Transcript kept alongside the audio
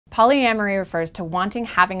Polyamory refers to wanting,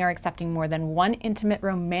 having, or accepting more than one intimate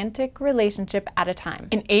romantic relationship at a time.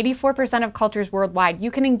 In 84% of cultures worldwide,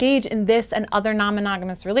 you can engage in this and other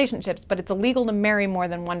non-monogamous relationships, but it's illegal to marry more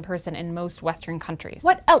than one person in most Western countries.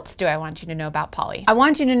 What else do I want you to know about poly? I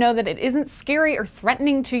want you to know that it isn't scary or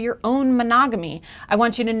threatening to your own monogamy. I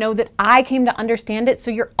want you to know that I came to understand it,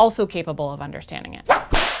 so you're also capable of understanding it.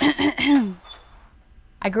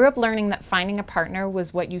 I grew up learning that finding a partner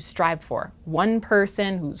was what you strived for. One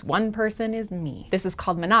person whose one person is me. This is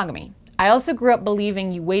called monogamy. I also grew up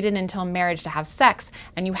believing you waited until marriage to have sex,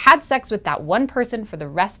 and you had sex with that one person for the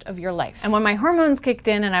rest of your life. And when my hormones kicked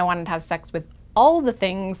in and I wanted to have sex with all the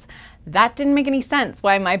things, that didn't make any sense.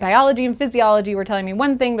 Why my biology and physiology were telling me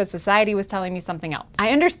one thing, but society was telling me something else. I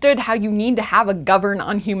understood how you need to have a govern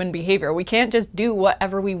on human behavior. We can't just do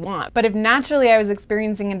whatever we want. But if naturally I was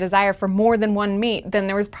experiencing a desire for more than one mate, then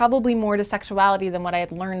there was probably more to sexuality than what I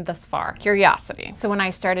had learned thus far. Curiosity. So when I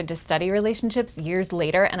started to study relationships years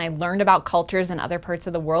later and I learned about cultures in other parts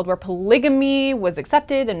of the world where polygamy was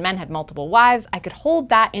accepted and men had multiple wives, I could hold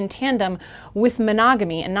that in tandem with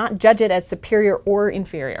monogamy and not judge it as superior or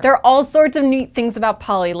inferior. There are all sorts of neat things about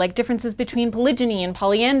poly, like differences between polygyny and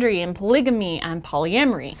polyandry and polygamy and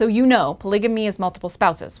polyamory. So you know, polygamy is multiple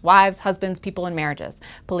spouses, wives, husbands, people in marriages.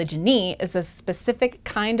 Polygyny is a specific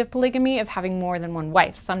kind of polygamy of having more than one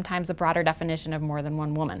wife, sometimes a broader definition of more than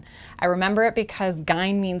one woman. I remember it because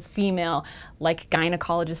gyne means female, like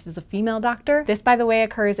gynecologist is a female doctor. This, by the way,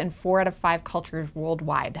 occurs in 4 out of 5 cultures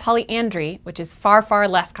worldwide. Polyandry, which is far, far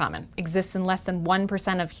less common, exists in less than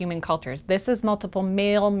 1% of human cultures. This is multiple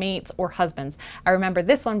male mates or husbands. I remember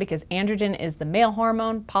this one because androgen is the male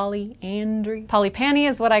hormone, polyandry. Polypany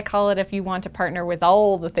is what I call it if you want to partner with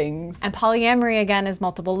all the things. And polyamory again is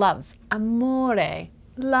multiple loves. Amore.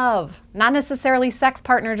 Love, not necessarily sex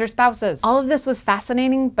partners or spouses. All of this was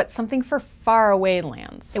fascinating, but something for faraway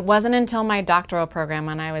lands. It wasn't until my doctoral program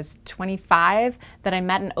when I was 25 that I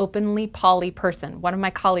met an openly poly person. One of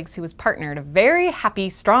my colleagues who was partnered, a very happy,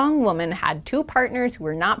 strong woman, had 2 partners who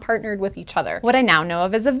were not partnered with each other. What I now know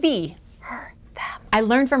of as a V, her, them. I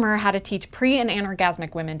learned from her how to teach pre- and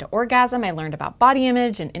anorgasmic women to orgasm. I learned about body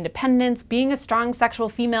image and independence, being a strong sexual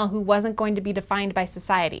female who wasn't going to be defined by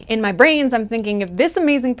society. In my brains, I'm thinking if this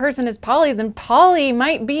amazing person is poly, then poly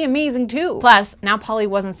might be amazing too. Plus, now poly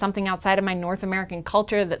wasn't something outside of my North American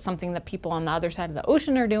culture, that's something that people on the other side of the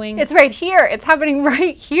ocean are doing. It's right here. It's happening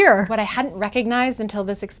right here. What I hadn't recognized until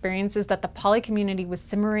this experience is that the poly community was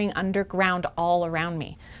simmering underground all around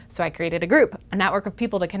me. So I created a group, a network of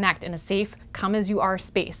people to connect in a safe, come-as-you-are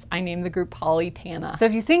space. I named the group Polytana. So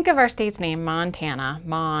if you think of our state's name, Montana,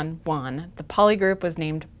 Mon-1, the poly group was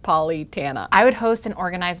named Polytana. I would host and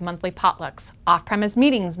organize monthly potlucks, off-premise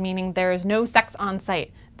meetings, meaning there is no sex on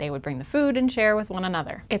site. They would bring the food and share with one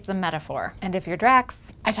another. It's a metaphor. And if you're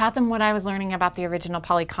Drax, I taught them what I was learning about the original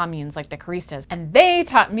poly communes like the Choristas, and they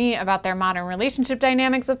taught me about their modern relationship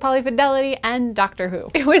dynamics of polyfidelity and Doctor Who.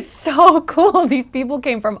 It was so cool. These people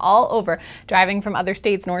came from all over, driving from other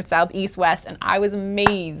states, north, south, east, west, and I was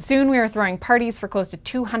amazed. Soon we were throwing parties for close to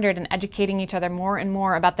 200 and educating each other more and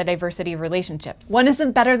more about the diversity of relationships. One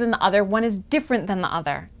isn't better than the other, one is different than the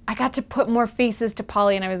other. I got to put more faces to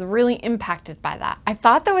poly and I was really impacted by that. I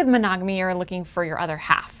thought that with monogamy you were looking for your other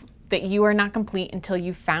half, that you are not complete until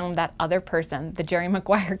you found that other person, the Jerry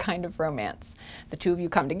Maguire kind of romance. The 2 of you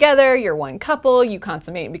come together, you're one couple, you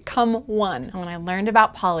consummate and become one. And when I learned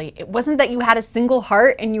about poly, it wasn't that you had a single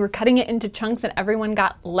heart and you were cutting it into chunks and everyone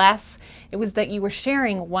got less. It was that you were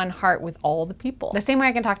sharing one heart with all the people. The same way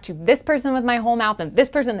I can talk to this person with my whole mouth and this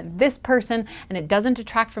person, and it doesn't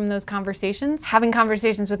detract from those conversations. Having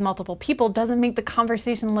conversations with multiple people doesn't make the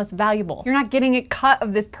conversation less valuable. You're not getting a cut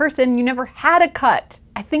of this person, you never had a cut.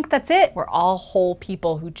 I think that's it. We're all whole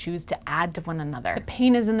people who choose to add to one another. The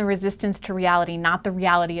pain is in the resistance to reality, not the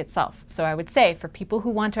reality itself. So I would say for people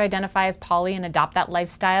who want to identify as poly and adopt that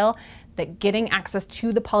lifestyle, that getting access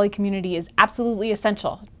to the poly community is absolutely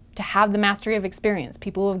essential. To have the mastery of experience,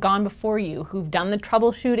 people who have gone before you, who've done the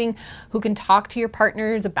troubleshooting, who can talk to your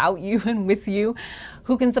partners about you and with you,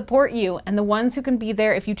 who can support you, and the ones who can be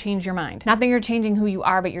there if you change your mind. Not that you're changing who you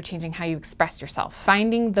are, but you're changing how you express yourself.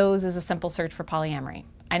 Finding those is a simple search for polyamory.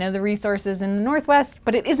 I know the resources in the Northwest,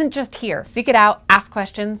 but it isn't just here. Seek it out, ask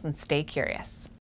questions, and stay curious.